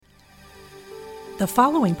The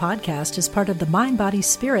following podcast is part of the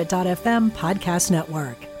MindBodySpirit.fm podcast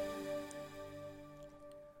network.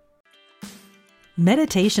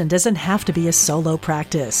 Meditation doesn't have to be a solo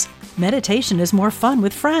practice. Meditation is more fun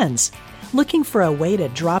with friends. Looking for a way to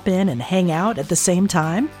drop in and hang out at the same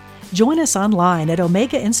time? Join us online at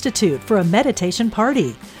Omega Institute for a meditation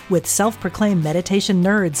party with self-proclaimed meditation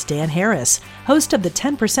nerds Dan Harris, host of the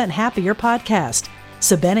 10% Happier podcast,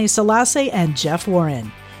 Sabene Selassie, and Jeff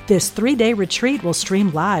Warren. This 3-day retreat will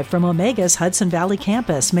stream live from Omega's Hudson Valley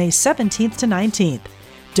campus May 17th to 19th.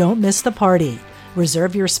 Don't miss the party.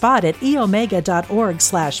 Reserve your spot at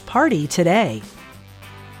eomega.org/party today.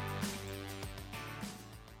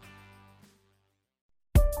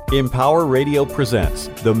 Empower Radio presents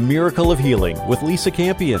The Miracle of Healing with Lisa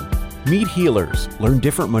Campion. Meet healers, learn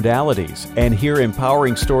different modalities, and hear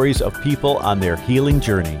empowering stories of people on their healing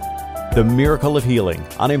journey. The Miracle of Healing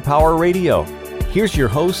on Empower Radio. Here's your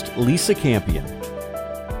host, Lisa Campion.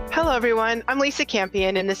 Hello, everyone. I'm Lisa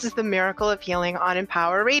Campion, and this is The Miracle of Healing on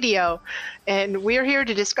Empower Radio. And we're here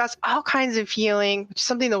to discuss all kinds of healing, which is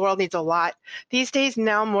something the world needs a lot these days,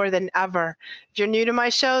 now more than ever. If you're new to my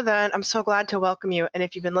show, then I'm so glad to welcome you. And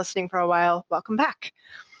if you've been listening for a while, welcome back.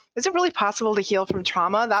 Is it really possible to heal from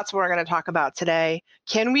trauma? That's what we're going to talk about today.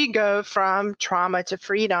 Can we go from trauma to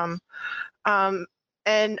freedom?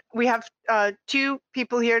 And we have two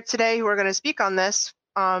people here today who are going to speak on this.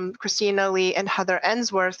 Kristina Lee and Heather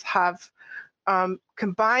Ensworth have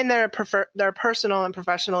combined their personal and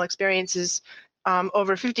professional experiences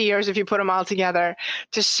over 50 years, if you put them all together,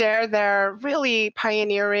 to share their really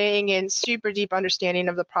pioneering and super deep understanding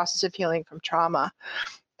of the process of healing from trauma.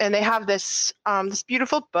 And they have this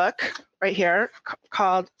beautiful book right here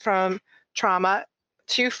called From Trauma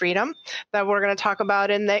to Freedom that we're going to talk about.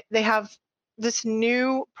 And they have this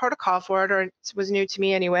new protocol for it, or it was new to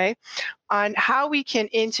me anyway, on how we can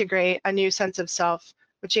integrate a new sense of self,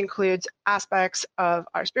 which includes aspects of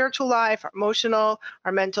our spiritual life, our emotional,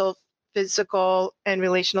 our mental, physical, and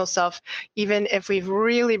relational self, even if we've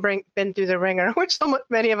really been through the ringer, which so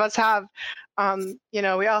many of us have.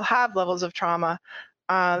 We all have levels of trauma,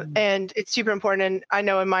 and it's super important. And I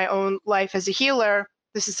know in my own life as a healer,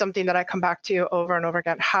 this is something that I come back to over and over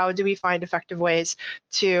again. How do we find effective ways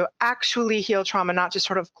to actually heal trauma, not just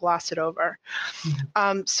sort of gloss it over?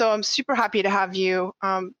 So I'm super happy to have you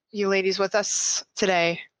ladies with us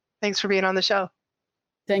today. Thanks for being on the show.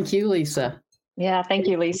 Thank you, Lisa. Yeah, thank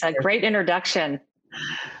you, Lisa. Great introduction.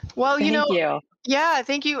 Well, thank you. Yeah,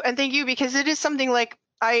 thank you. And thank you, because it is something like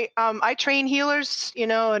I train healers,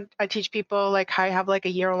 and I teach people, like I have like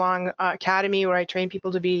a year-long academy where I train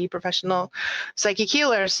people to be professional psychic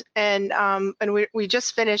healers. And we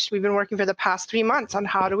just finished, we've been working for the past 3 months on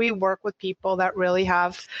how do we work with people that really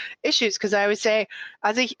have issues. Because I always say,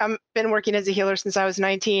 I've been working as a healer since I was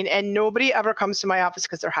 19, and nobody ever comes to my office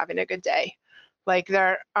because they're having a good day. Like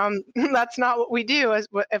that's not what we do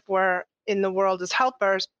if we're in the world as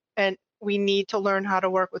helpers, and we need to learn how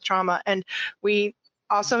to work with trauma. And we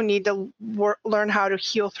also need to learn how to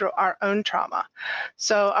heal through our own trauma.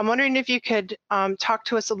 So I'm wondering if you could talk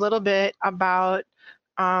to us a little bit about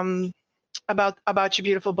your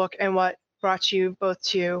beautiful book and what brought you both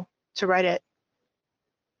to write it.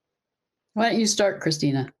 Why don't you start,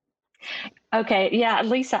 Kristina? Okay, yeah,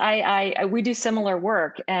 Lisa, we do similar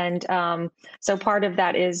work, and so part of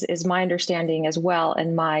that is my understanding as well,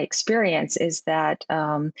 and my experience is that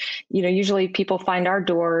usually people find our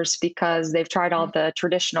doors because they've tried all the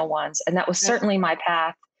traditional ones, and that was certainly my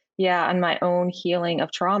path. Yeah, and my own healing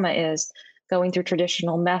of trauma is going through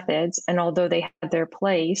traditional methods, and although they had their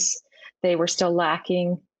place, they were still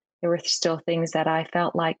lacking. There were still things that I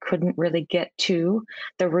felt like couldn't really get to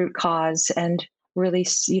the root cause and really,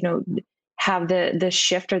 have the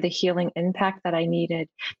shift or the healing impact that I needed.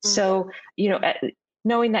 Mm-hmm. So,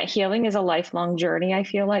 knowing that healing is a lifelong journey, I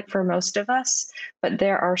feel like for most of us, but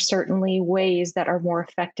there are certainly ways that are more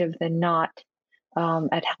effective than not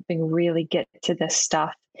at helping really get to this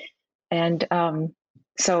stuff. And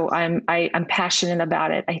so I'm passionate about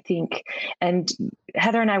it, I think. And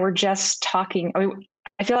Heather and I were just talking.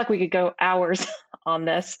 I feel like we could go hours on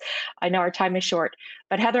this. I know our time is short,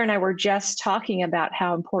 but Heather and I were just talking about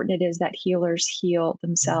how important it is that healers heal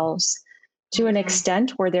themselves to an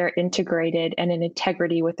extent where they're integrated and in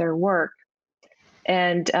integrity with their work.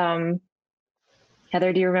 And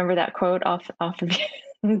Heather, do you remember that quote off of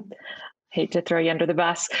you? Hate to throw you under the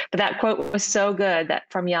bus, but that quote was so good, that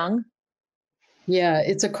from Jung. Yeah,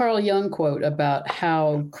 it's a Carl Jung quote about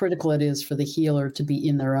how critical it is for the healer to be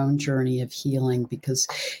in their own journey of healing, because,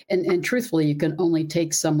 and truthfully, you can only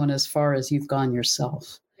take someone as far as you've gone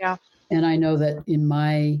yourself. Yeah. And I know that in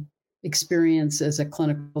my experience as a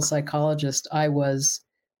clinical psychologist, I was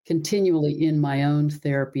continually in my own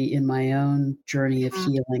therapy, in my own journey of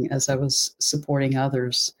healing as I was supporting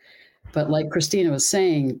others. But like Kristina was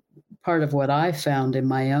saying, part of what I found in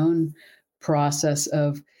my own process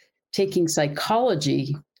of taking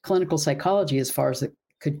psychology, clinical psychology, as far as it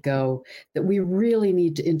could go, that we really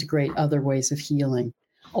need to integrate other ways of healing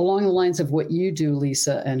along the lines of what you do,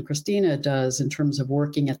 Lisa, and Kristina does in terms of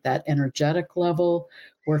working at that energetic level,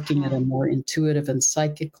 working at a more intuitive and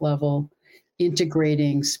psychic level,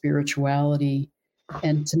 integrating spirituality.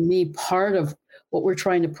 And to me, part of what we're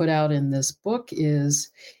trying to put out in this book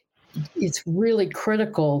is it's really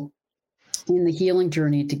critical in the healing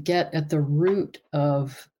journey to get at the root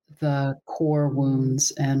of the core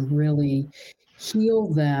wounds and really heal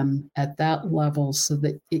them at that level so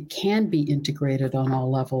that it can be integrated on all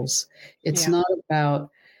levels. It's not about,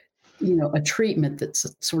 a treatment that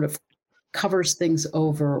sort of covers things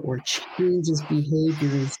over or changes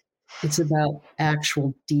behaviors. It's about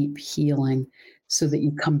actual deep healing so that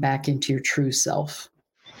you come back into your true self.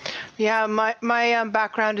 Yeah, my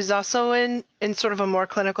background is also in sort of a more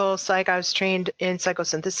clinical psych. I was trained in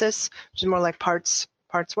psychosynthesis, which is more like parts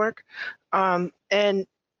work,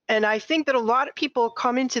 and I think that a lot of people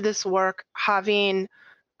come into this work having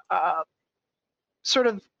sort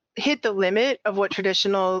of hit the limit of what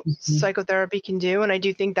traditional psychotherapy can do, and I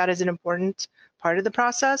do think that is an important part of the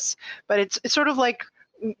process. But it's sort of like,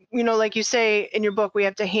 like you say in your book, we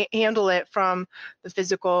have to handle it from the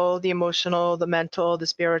physical, the emotional, the mental, the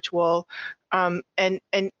spiritual, and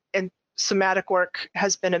somatic work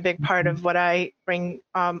has been a big part of what I bring,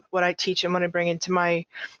 what I teach and what I bring into my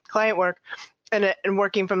client work, and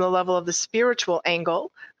working from the level of the spiritual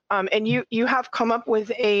angle. And you have come up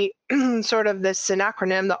with a sort of this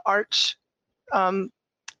acronym, the ARCH,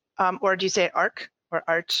 or do you say ARC or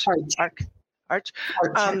ARCH?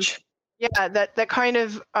 ARCH. Yeah, that kind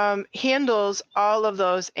of handles all of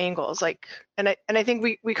those angles. And I think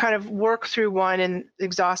we kind of work through one and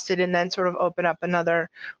exhaust it, and then sort of open up another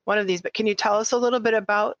one of these. But can you tell us a little bit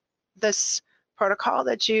about this protocol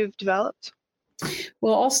that you've developed?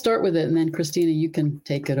 Well, I'll start with it, and then Kristina, you can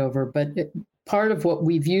take it over. But part of what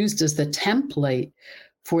we've used as the template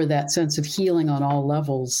for that sense of healing on all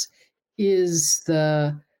levels is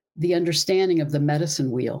the understanding of the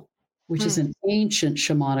medicine wheel, which is an ancient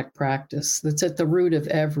shamanic practice that's at the root of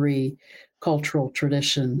every cultural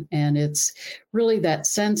tradition. And it's really that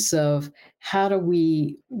sense of how do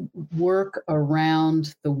we work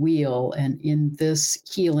around the wheel. And in this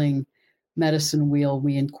healing medicine wheel,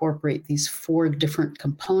 we incorporate these 4 different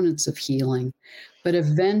components of healing. But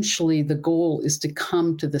eventually the goal is to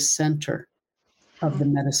come to the center of the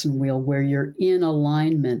medicine wheel where you're in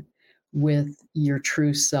alignment with your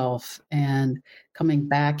true self and coming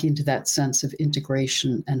back into that sense of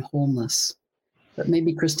integration and wholeness. But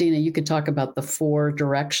maybe, Kristina, you could talk about the 4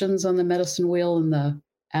 directions on the medicine wheel and the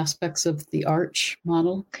aspects of the ARCH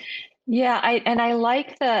model. Yeah, I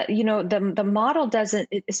like the model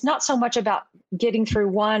it's not so much about getting through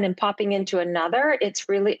one and popping into another. It's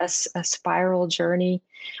really a spiral journey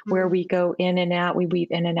where we go in and out, we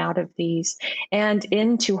weave in and out of these and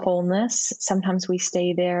into wholeness. Sometimes we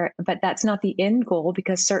stay there, but that's not the end goal,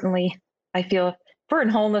 because certainly I feel if we're in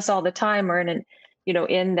wholeness all the time, or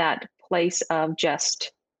in that place of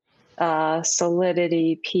just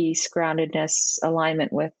solidity, peace, groundedness,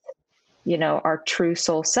 alignment with our true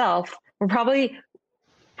soul self, we're probably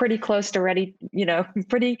pretty close to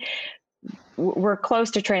we're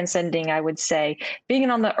close to transcending, I would say.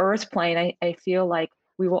 Being on the earth plane, I feel like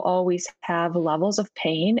we will always have levels of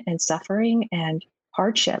pain and suffering and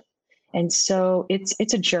hardship. And so it's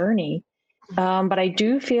a journey. But I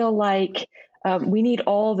do feel like we need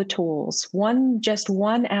all the tools. Just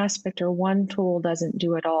one aspect or one tool doesn't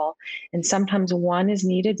do it all. And sometimes one is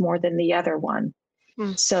needed more than the other one.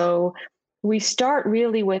 So we start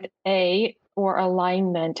really with or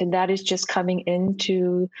alignment, and that is just coming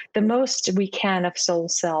into the most we can of soul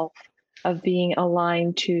self, of being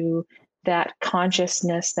aligned to that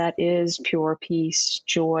consciousness that is pure peace,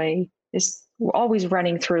 joy, is always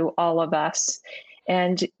running through all of us.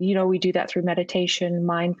 And, we do that through meditation,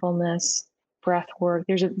 mindfulness, breath work.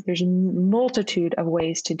 There's a multitude of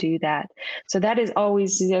ways to do that. So that is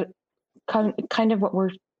always kind of what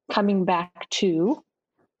we're coming back to,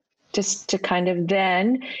 just to kind of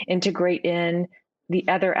then integrate in the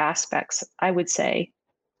other aspects, I would say.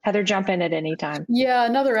 Heather, jump in at any time. Yeah,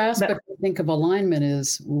 another aspect I think of alignment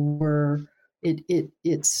is where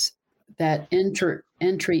it's that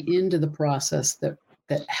entry into the process that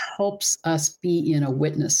helps us be in a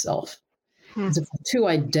witness self. Because if we're too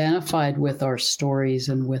identified with our stories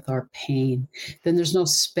and with our pain, then there's no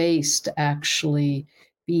space to actually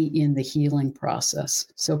be in the healing process.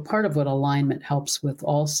 So part of what alignment helps with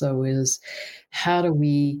also is, how do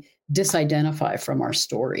we disidentify from our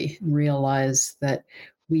story and realize that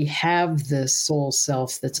we have this soul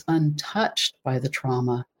self that's untouched by the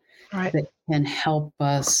trauma, Right. that can help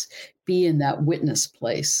us be in that witness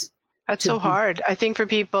place. That's so hard. I think for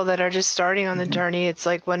people that are just starting on the journey, it's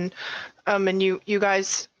like when, and you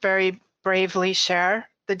guys very bravely share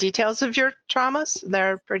the details of your traumas.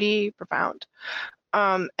 They're pretty profound.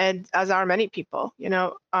 And as are many people,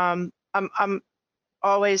 I'm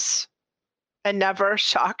always and never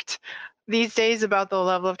shocked these days about the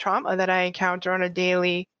level of trauma that I encounter on a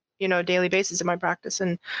daily basis in my practice.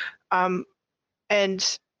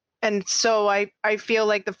 And so I feel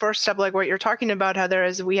like the first step, like what you're talking about, Heather,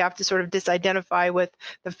 is we have to sort of disidentify with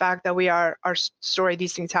the fact that we are our story.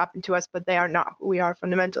 These things happen to us, but they are not who we are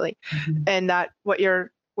fundamentally. And that what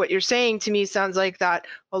you're saying to me sounds like that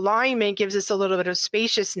alignment gives us a little bit of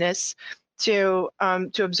spaciousness to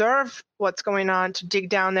observe what's going on, to dig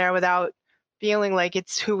down there without feeling like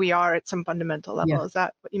it's who we are at some fundamental level. Yeah. Is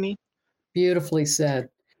that what you mean? Beautifully said.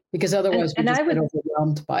 Because otherwise we just get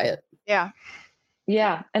overwhelmed by it. Yeah.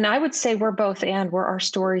 Yeah. And I would say we're both, and we're our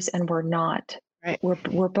stories and we're not. Right.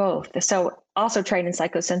 We're both. So also trained in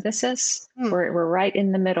psychosynthesis, we're right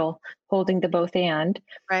in the middle, holding the both and.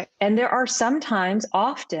 Right. And there are sometimes,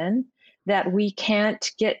 often, that we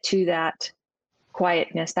can't get to that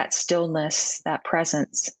quietness, that stillness, that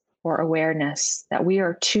presence or awareness, that we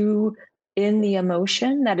are too in the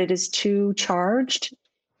emotion, that it is too charged,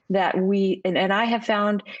 that and I have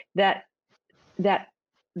found that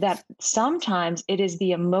sometimes it is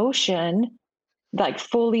the emotion, like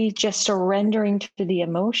fully just surrendering to the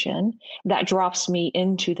emotion, that drops me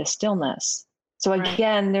into the stillness. So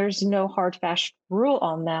again, there's no hard, fast rule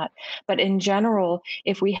on that. But in general,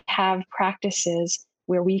 if we have practices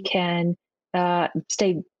where we can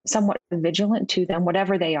stay somewhat vigilant to them,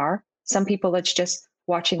 whatever they are. Some people, it's just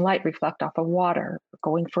watching light reflect off of water, or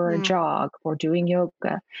going for a jog, or doing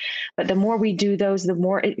yoga. But the more we do those, the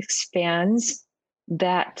more it expands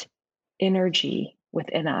that energy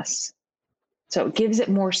within us. So it gives it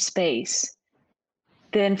more space.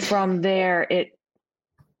 Then from there, it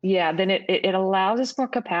allows us more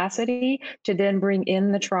capacity to then bring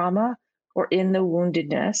in the trauma or in the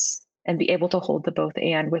woundedness and be able to hold the both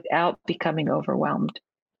and without becoming overwhelmed.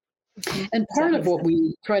 And part of what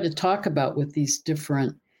we try to talk about with these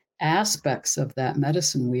different aspects of that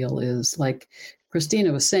medicine wheel is, like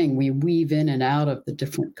Kristina was saying, we weave in and out of the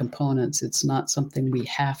different components. It's not something we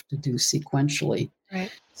have to do sequentially. Right.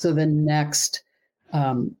 So the next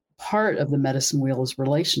part of the medicine wheel is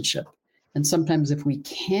relationship. And sometimes if we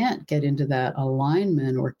can't get into that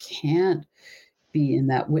alignment or can't be in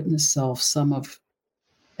that witness self,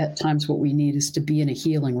 at times what we need is to be in a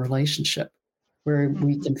healing relationship where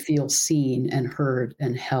we can feel seen and heard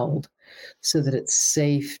and held, so that it's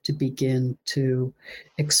safe to begin to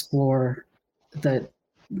explore the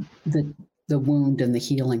wound and the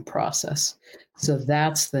healing process. So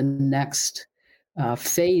that's the next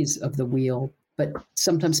phase of the wheel. But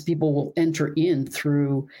sometimes people will enter in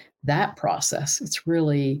through that process. It's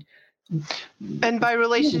really... And by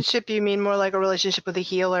relationship, you mean more like a relationship with a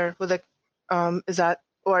healer, is that,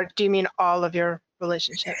 or do you mean all of your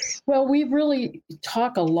relationships? Well, we really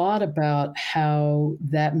talk a lot about how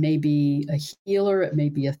that may be a healer, it may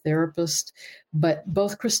be a therapist, but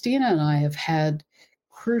both Kristina and I have had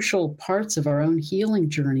crucial parts of our own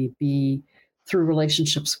healing journey be through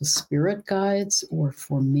relationships with spirit guides, or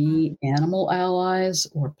for me, animal allies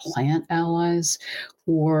or plant allies,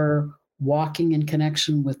 or walking in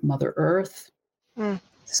connection with Mother Earth.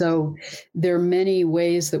 So there are many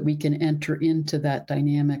ways that we can enter into that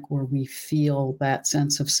dynamic where we feel that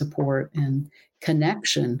sense of support and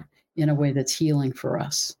connection in a way that's healing for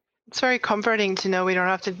us. It's very comforting to know we don't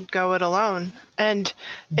have to go it alone. And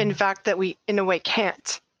in fact, that we, in a way,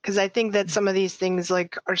 can't. Because I think that some of these things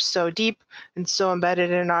are so deep and so embedded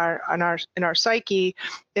in our psyche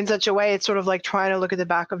in such a way, it's sort of like trying to look at the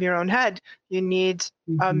back of your own head. You need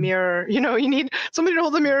a mirror, you need somebody to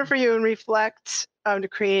hold the mirror for you and reflect, to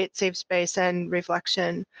create safe space and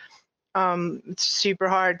reflection. It's super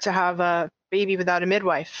hard to have a baby without a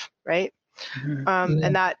midwife, right?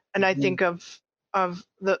 And I think of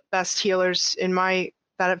the best healers that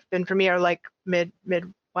have been for me are like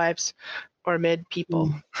midwives. Or mid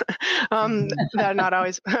people, that are not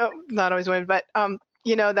always women, but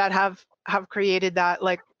that have created that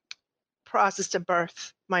process to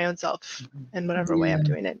birth my own self in whatever way I'm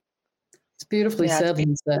doing it. It's beautifully said,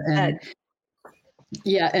 Lisa. And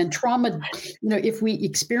Yeah, and trauma, if we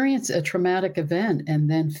experience a traumatic event and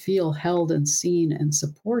then feel held and seen and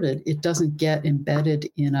supported, it doesn't get embedded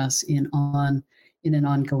in us in an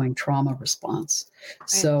ongoing trauma response. Right.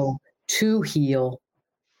 So to heal,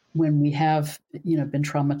 when we have, been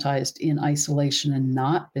traumatized in isolation and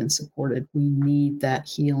not been supported, we need that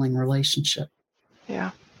healing relationship.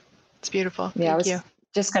 Yeah, it's beautiful. Yeah, Thank you.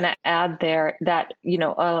 Just going to add there that,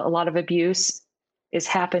 a lot of abuse is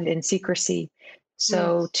happened in secrecy.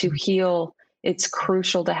 So to heal, it's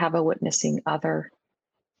crucial to have a witnessing other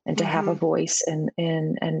and to have a voice and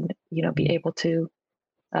be able to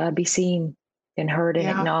be seen and heard and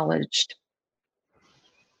acknowledged.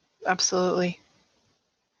 Absolutely.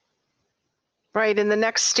 Right. And the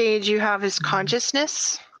next stage you have is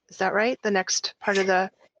consciousness. Is that right? The next part of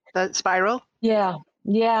the spiral? Yeah.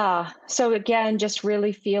 Yeah. So again, just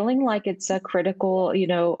really feeling like it's a critical,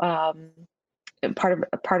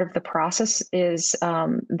 part of the process is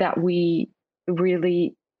that we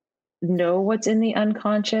really know what's in the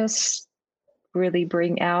unconscious, really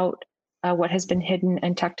bring out what has been hidden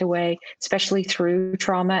and tucked away, especially through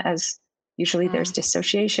trauma, as usually there's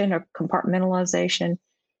dissociation or compartmentalization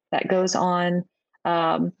that goes on,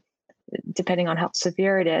 depending on how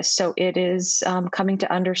severe it is. So it is coming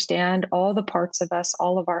to understand all the parts of us,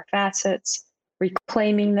 all of our facets,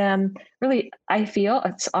 reclaiming them. Really, I feel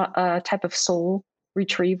it's a type of soul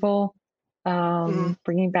retrieval,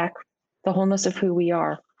 bringing back the wholeness of who we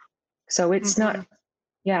are. So it's not,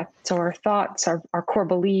 so our thoughts, our core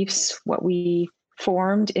beliefs, what we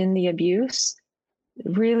formed in the abuse,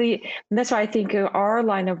 really, and that's why I think our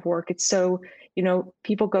line of work, it's so,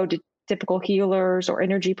 people go to typical healers or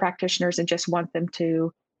energy practitioners and just want them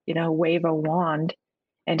to, wave a wand.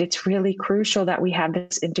 And it's really crucial that we have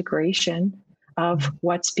this integration of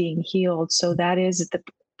what's being healed. So that is the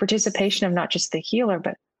participation of not just the healer,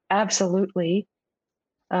 but absolutely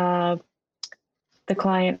the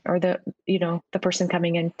client or the person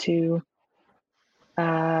coming in to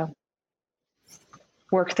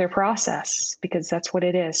work their process, because that's what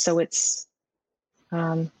it is. So it's,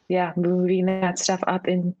 moving that stuff up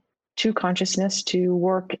into consciousness to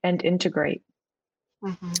work and integrate.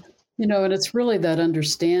 And it's really that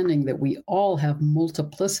understanding that we all have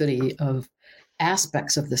multiplicity of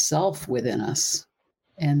aspects of the self within us,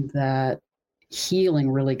 and that healing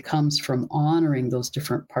really comes from honoring those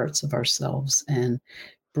different parts of ourselves and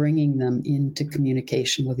bringing them into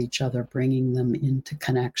communication with each other, bringing them into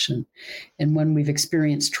connection. And when we've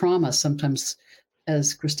experienced trauma, sometimes,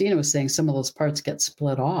 as Kristina was saying, some of those parts get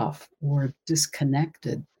split off or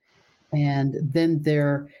disconnected. And then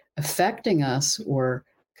they're affecting us or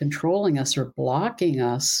controlling us or blocking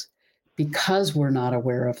us because we're not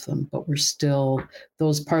aware of them, but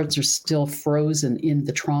those parts are still frozen in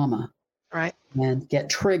the trauma. Right. And get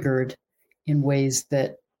triggered in ways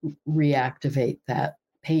that reactivate that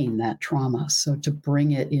pain, that trauma. So to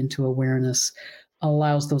bring it into awareness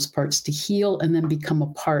allows those parts to heal and then become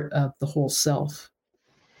a part of the whole self.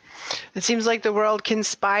 It seems like the world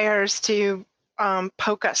conspires to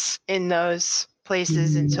poke us in those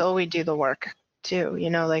places until we do the work too,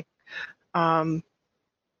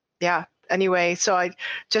 Anyway, so I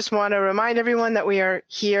just want to remind everyone that we are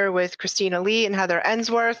here with Kristina Lee and Heather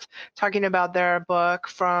Ensworth talking about their book,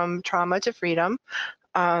 From Trauma to Freedom.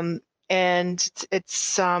 And it's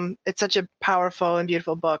such a powerful and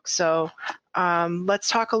beautiful book. So let's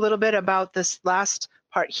talk a little bit about this last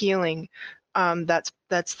part, healing. That's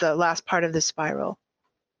the last part of the spiral.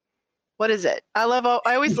 What is it? I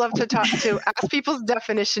always love to ask people's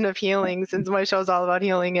definition of healing, since my show is all about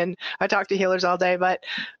healing and I talk to healers all day. But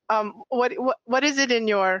what is it in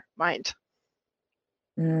your mind?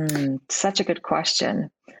 Such a good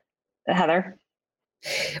question. Heather?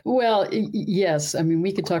 Well, yes. I mean,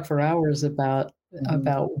 we could talk for hours about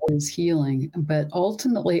what is healing, but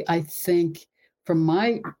ultimately, I think from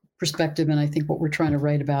my perspective, and I think what we're trying to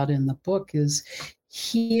write about in the book, is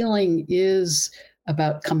healing is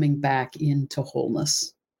about coming back into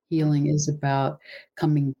wholeness. Healing is about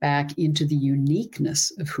coming back into the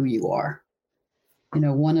uniqueness of who you are.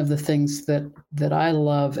 One of the things that I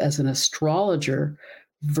love as an astrologer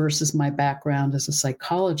versus my background as a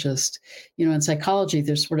psychologist, in psychology,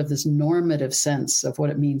 there's sort of this normative sense of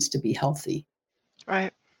what it means to be healthy.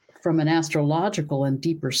 Right. From an astrological and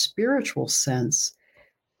deeper spiritual sense,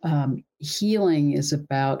 healing is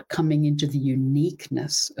about coming into the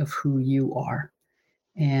uniqueness of who you are.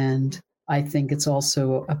 And I think it's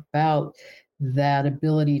also about that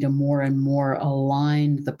ability to more and more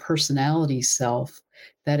align the personality self,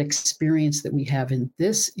 that experience that we have in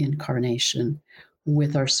this incarnation,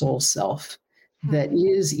 with our soul self. that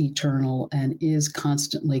is eternal and is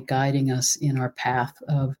constantly guiding us in our path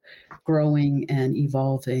of growing and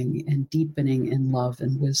evolving and deepening in love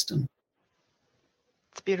and wisdom.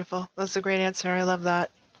 It's beautiful. That's a great answer. I love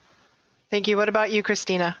that. Thank you. What about you,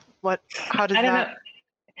 Kristina? How does I don't that? know.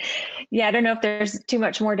 Yeah, I don't know if there's too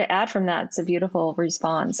much more to add from that. It's a beautiful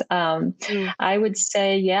response. I would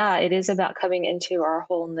say, yeah, it is about coming into our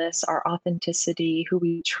wholeness, our authenticity, who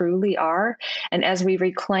we truly are. And as we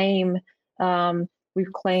reclaim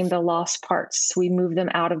the lost parts, we move them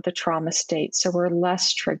out of the trauma state. So we're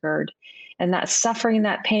less triggered. And that suffering,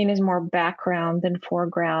 that pain is more background than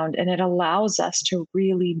foreground. And it allows us to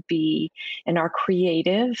really be in our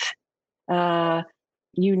creative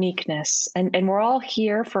uniqueness. And we're all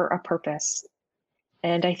here for a purpose.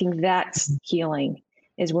 And I think that's healing,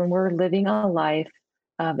 is when we're living a life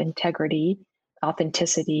of integrity,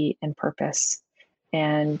 authenticity, and purpose.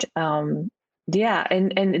 And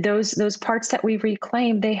and those parts that we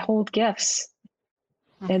reclaim, they hold gifts.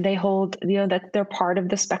 And they hold, that they're part of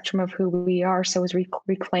the spectrum of who we are. So as we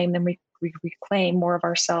reclaim them, we reclaim more of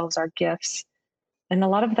ourselves, our gifts. And a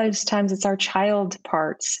lot of those times it's our child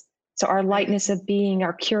parts. So our lightness of being,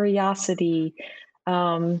 our curiosity,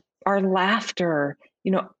 our laughter,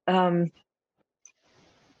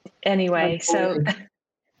 anyway, so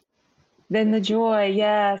then the joy,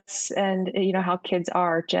 yes. And how kids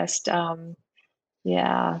are just,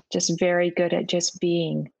 just very good at just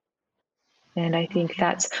being. And I think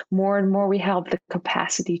that's more and more we have the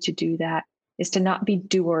capacity to do that, is to not be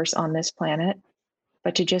doers on this planet,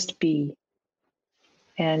 but to just be.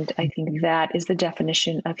 And I think that is the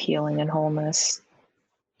definition of healing and wholeness.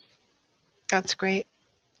 That's great.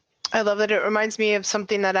 I love that. It reminds me of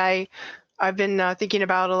something that I've been thinking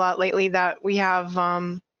about a lot lately, that we have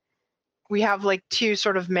like two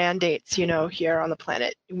sort of mandates, here on the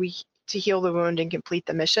planet. To heal the wound and complete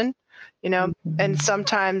the mission, and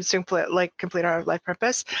sometimes to complete our life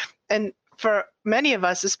purpose. And for many of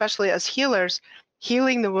us, especially as healers,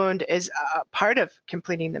 healing the wound is a part of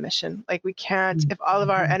completing the mission. Like, we can't, if all of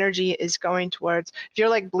our energy is going towards, if you're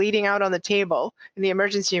like bleeding out on the table in the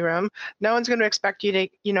emergency room, no one's going to expect you to,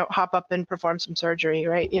 hop up and perform some surgery,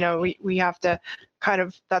 right? We have to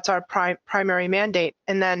that's our primary mandate.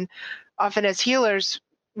 And then often as healers,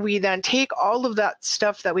 we then take all of that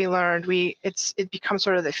stuff that we learned, it becomes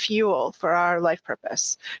sort of the fuel for our life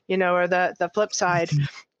purpose, or the flip side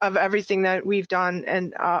of everything that we've done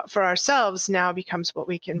and for ourselves now becomes what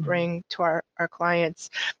we can bring to our clients.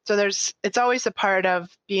 So it's always a part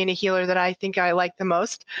of being a healer that I think I like the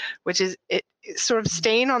most, which is it sort of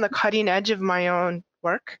staying on the cutting edge of my own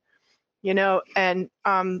work, and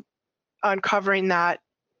uncovering that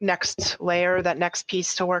next layer, that next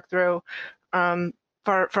piece to work through,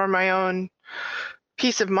 for my own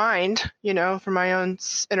peace of mind, for my own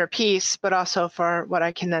inner peace, but also for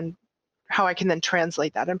how I can then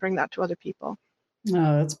translate that and bring that to other people.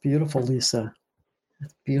 Oh, that's beautiful, Lisa.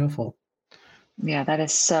 That's beautiful. Yeah, that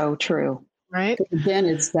is so true. Right. Again,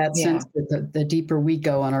 it's that sense that the deeper we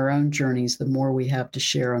go on our own journeys, the more we have to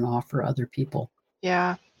share and offer other people.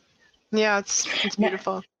 Yeah. Yeah, it's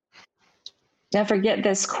beautiful. Now forget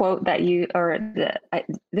this quote that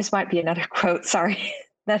this might be another quote, sorry,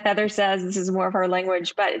 that Heather says. This is more of her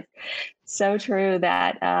language, but it's so true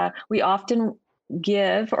that we often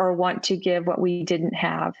give or want to give what we didn't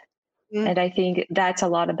have. And I think that's a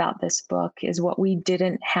lot about this book, is what we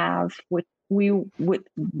didn't have,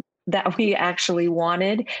 that we actually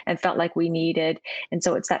wanted and felt like we needed. And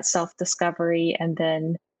so it's that self-discovery and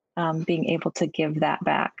then being able to give that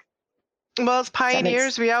back. Well, as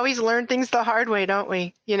pioneers, we always learn things the hard way, don't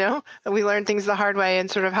we? We learn things the hard way and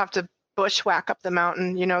sort of have to bushwhack up the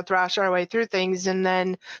mountain, thrash our way through things. And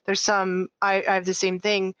then there's I have the same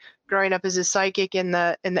thing growing up as a psychic in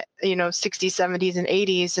the 60s, 70s, and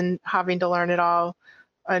 80s, and having to learn it all.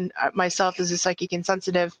 And myself as a psychic and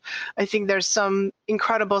sensitive, I think there's some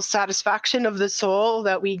incredible satisfaction of the soul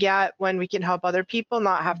that we get when we can help other people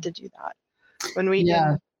not have to do that. When we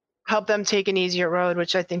can help them take an easier road,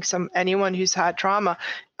 which I think anyone who's had trauma,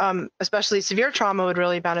 especially severe trauma, would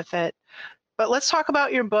really benefit. But let's talk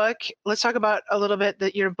about your book. Let's talk about a little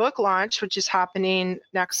bit your book launch, which is happening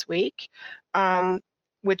next week,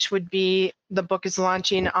 which would be, the book is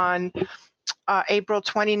launching on April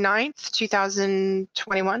 29th,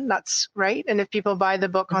 2021. That's right. And if people buy the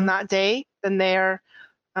book on that day, then they're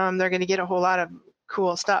going to get a whole lot of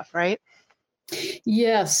cool stuff, right?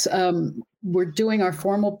 Yes. We're doing our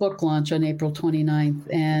formal book launch on April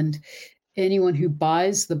 29th, and anyone who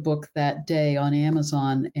buys the book that day on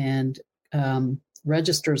Amazon and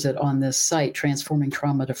registers it on this site,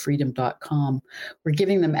 transformingtraumatofreedom.com, we're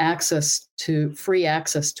giving them free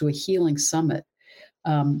access to a healing summit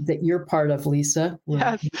that you're part of, Lisa.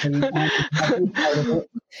 Yes.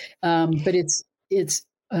 But it's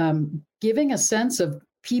giving a sense of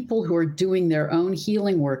people who are doing their own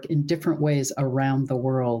healing work in different ways around the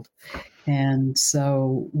world. And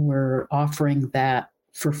so we're offering that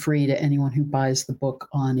for free to anyone who buys the book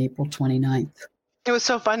on April 29th. It was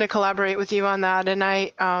so fun to collaborate with you on that, and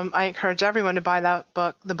I encourage everyone to buy the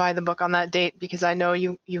book on that date, because I know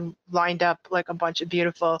you lined up like a bunch of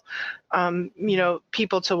beautiful,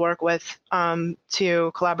 people to work with,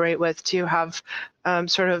 to collaborate with, to have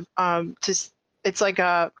it's like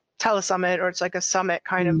a telesummit, or it's like a summit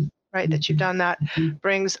kind of, right, that you've done that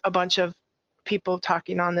brings a bunch of people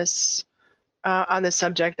talking on this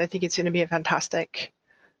subject. I think it's going to be a fantastic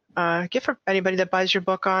gift for anybody that buys your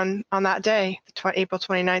book on that day, April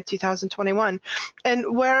 29th, 2021.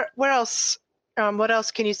 And where else, what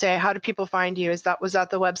else can you say? How do people find you? Was that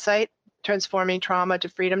the website,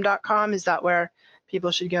 transformingtraumatofreedom.com? Is that where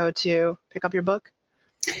people should go to pick up your book?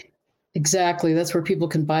 Exactly. That's where people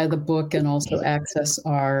can buy the book and also access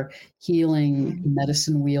our healing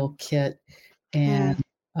medicine wheel kit. And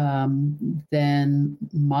then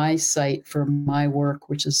my site for my work,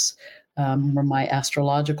 which is where my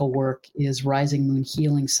astrological work is,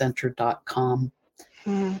 risingmoonhealingcenter.com.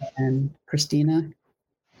 And Kristina?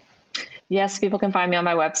 Yes, people can find me on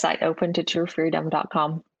my website,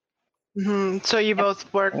 opentotruefreedom.com. So you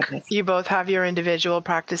both work, you both have your individual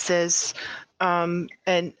practices and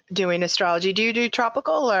doing astrology. Do you do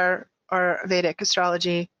tropical or Vedic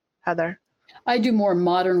astrology, Heather? I do more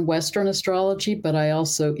modern Western astrology, but I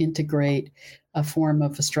also integrate a form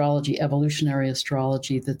of astrology, evolutionary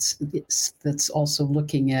astrology, that's also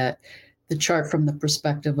looking at the chart from the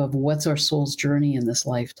perspective of what's our soul's journey in this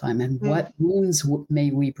lifetime, and what wounds may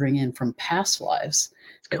we bring in from past lives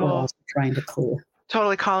that we're also trying to clear.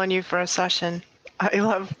 Totally calling you for a session.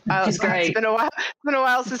 She's great. It's been a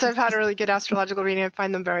while since I've had a really good astrological reading. I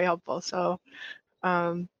find them very helpful. So,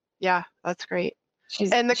 yeah, that's great.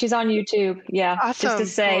 She's on YouTube. Yeah. Awesome. Just to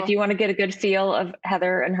say, if you want to get a good feel of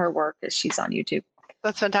Heather and her work, she's on YouTube.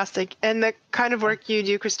 That's fantastic. And the kind of work you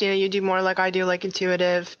do, Kristina, you do more like I do, like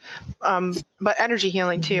intuitive, but energy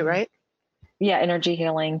healing too, right? Yeah. Energy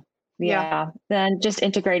healing. Yeah. Then just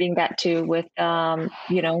integrating that too with,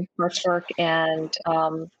 birth work and,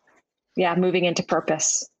 moving into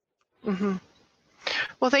purpose.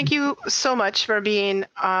 Well, thank you so much for being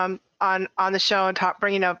on the show and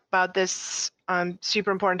bringing up about this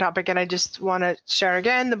super important topic. And I just want to share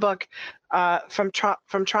again the book, From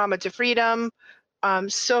Trauma to Freedom.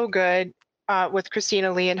 So good, with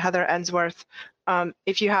Kristina Lee and Heather Ensworth.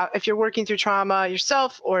 If you're working through trauma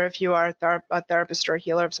yourself, or if you are a therapist or a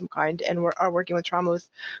healer of some kind and are working with trauma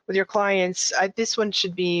with your clients, this one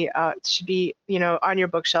should be on your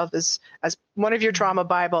bookshelf as one of your trauma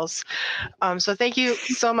Bibles. So thank you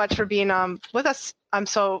so much for being with us. I'm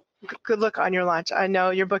so good luck on your launch. I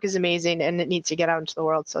know your book is amazing and it needs to get out into the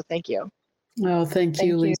world. So thank you. Oh, thank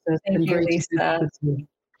you, Lisa. Thank you, Lisa.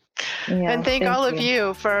 Yeah, and thank all of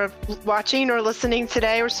you for watching or listening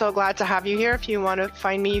today. We're so glad to have you here. If you want to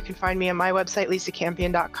find me, you can find me on my website,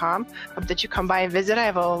 lisacampion.com. Hope that you come by and visit. I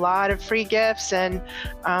have a lot of free gifts and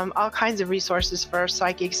all kinds of resources for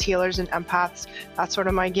psychics, healers, and empaths. That's sort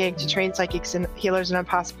of my gig, to train psychics and healers and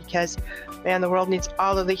empaths, because, man, the world needs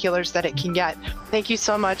all of the healers that it can get. Thank you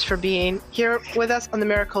so much for being here with us on The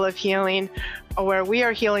Miracle of Healing, where we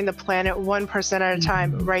are healing the planet 1% at a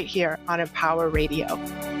time, right here on Empower Radio.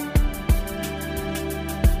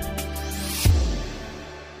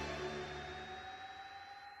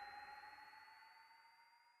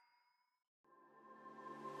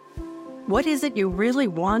 What is it you really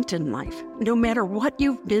want in life? No matter what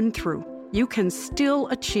you've been through, you can still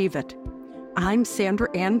achieve it. I'm Sandra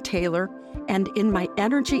Ann Taylor, and in my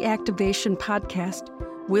Energy Activation podcast,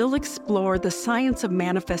 we'll explore the science of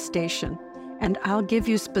manifestation, and I'll give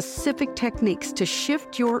you specific techniques to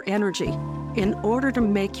shift your energy in order to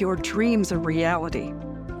make your dreams a reality.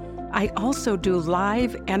 I also do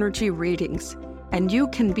live energy readings, and you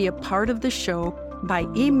can be a part of the show by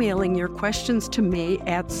emailing your questions to me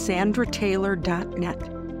at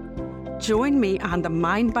sandrataylor.net. Join me on the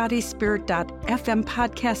mindbodyspirit.fm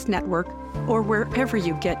podcast network or wherever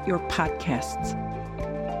you get your podcasts.